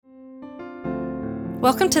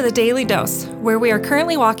Welcome to the Daily Dose, where we are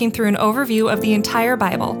currently walking through an overview of the entire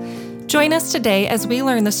Bible. Join us today as we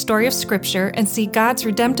learn the story of Scripture and see God's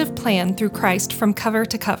redemptive plan through Christ from cover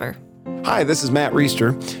to cover. Hi, this is Matt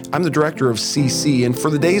Reister. I'm the director of CC, and for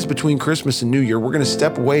the days between Christmas and New Year, we're going to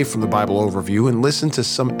step away from the Bible overview and listen to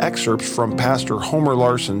some excerpts from Pastor Homer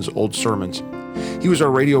Larsen's old sermons. He was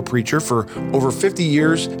our radio preacher for over 50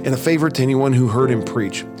 years and a favorite to anyone who heard him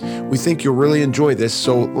preach. We think you'll really enjoy this,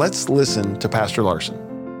 so let's listen to Pastor Larsen.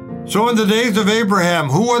 So in the days of Abraham,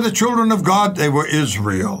 who were the children of God? They were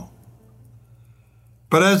Israel.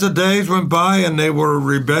 But as the days went by and they were a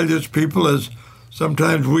rebellious people, as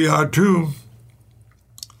sometimes we are too,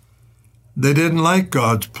 they didn't like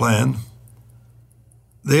God's plan.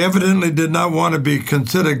 They evidently did not want to be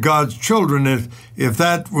considered God's children if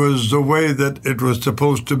that was the way that it was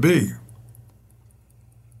supposed to be.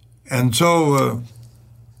 And so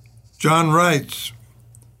John writes,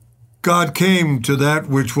 God came to that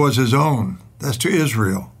which was his own, that's to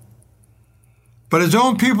Israel. But his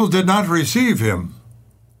own people did not receive him.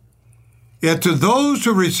 Yet to those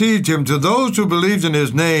who received him, to those who believed in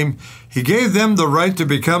his name, he gave them the right to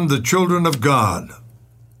become the children of God.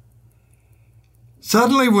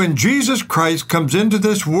 Suddenly, when Jesus Christ comes into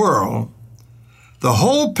this world, the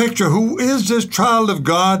whole picture, who is this child of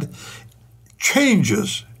God,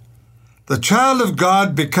 changes. The child of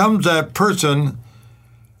God becomes that person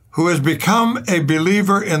who has become a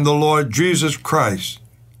believer in the Lord Jesus Christ.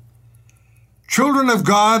 Children of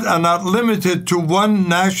God are not limited to one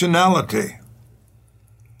nationality,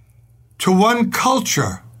 to one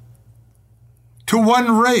culture, to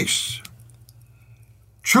one race.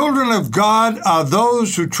 Children of God are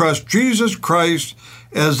those who trust Jesus Christ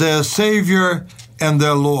as their Savior and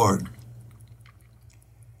their Lord.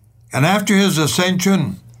 And after his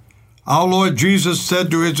ascension, our Lord Jesus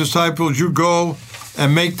said to his disciples, "You go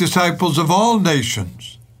and make disciples of all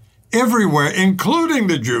nations, everywhere, including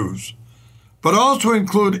the Jews, but also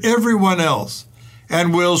include everyone else,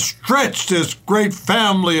 and will stretch this great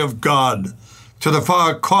family of God to the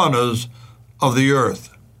far corners of the earth."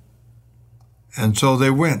 And so they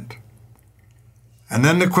went. And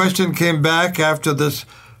then the question came back after this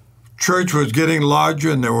church was getting larger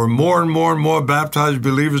and there were more and more and more baptized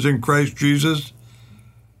believers in Christ Jesus.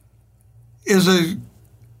 Is the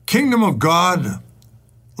kingdom of God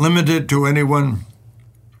limited to anyone?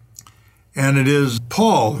 And it is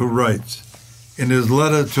Paul who writes in his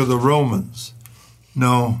letter to the Romans,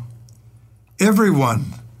 no,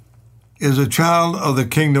 everyone is a child of the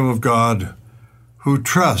kingdom of God who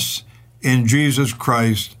trusts in Jesus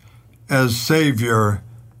Christ as Savior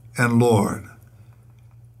and Lord.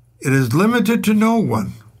 It is limited to no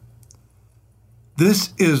one.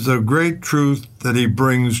 This is the great truth that he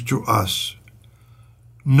brings to us.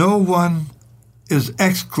 No one is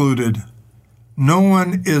excluded. No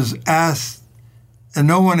one is asked, and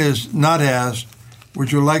no one is not asked,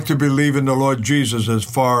 would you like to believe in the Lord Jesus as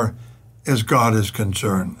far as God is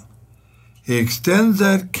concerned? He extends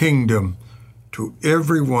that kingdom to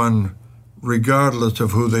everyone regardless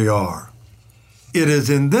of who they are. It is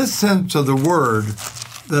in this sense of the word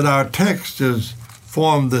that our text is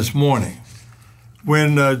formed this morning.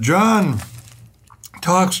 When John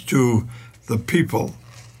talks to the people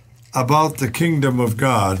about the kingdom of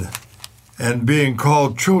God and being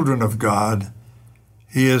called children of God,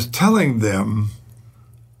 he is telling them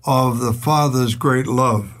of the Father's great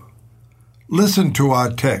love. Listen to our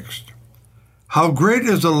text. How great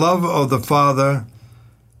is the love of the Father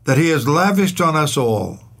that he has lavished on us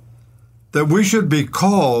all, that we should be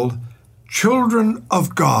called children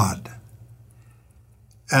of God.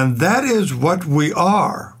 And that is what we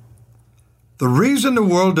are. The reason the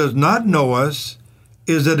world does not know us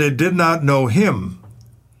is that it did not know him.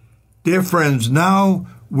 Dear friends, now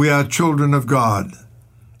we are children of God,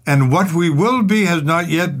 and what we will be has not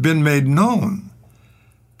yet been made known.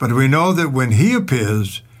 But we know that when he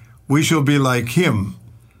appears, we shall be like him,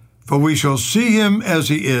 for we shall see him as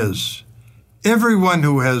he is. Everyone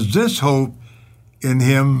who has this hope in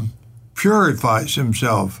him purifies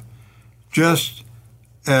himself, just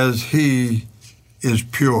as he is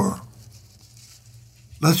pure.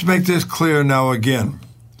 Let's make this clear now again.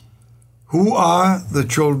 Who are the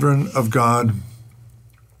children of God?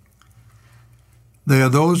 They are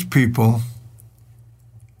those people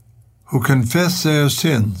who confess their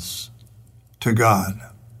sins to God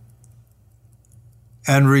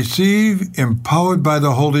and receive, empowered by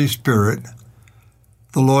the Holy Spirit,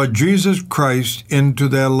 the Lord Jesus Christ into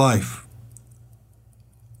their life.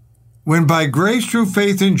 When by grace through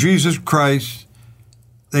faith in Jesus Christ,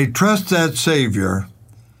 they trust that Savior,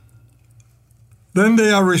 then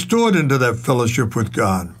they are restored into that fellowship with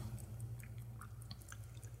God.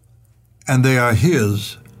 and they are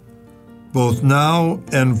His, both now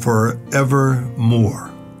and forevermore.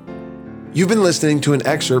 You've been listening to an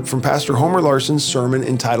excerpt from Pastor Homer Larsen's sermon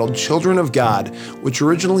entitled Children of God, which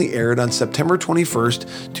originally aired on September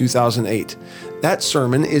 21st, 2008. That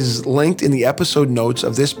sermon is linked in the episode notes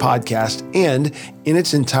of this podcast and, in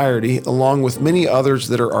its entirety, along with many others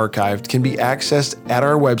that are archived, can be accessed at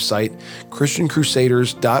our website,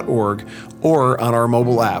 ChristianCrusaders.org, or on our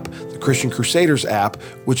mobile app, the Christian Crusaders app,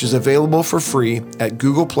 which is available for free at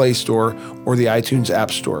Google Play Store or the iTunes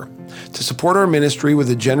App Store. To support our ministry with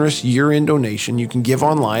a generous year-end donation, you can give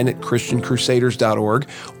online at ChristianCrusaders.org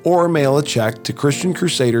or mail a check to Christian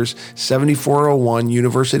Crusaders, 7401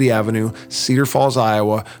 University Avenue, Cedar Falls,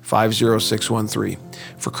 Iowa, 50613.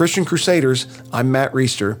 For Christian Crusaders, I'm Matt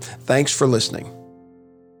Reister. Thanks for listening.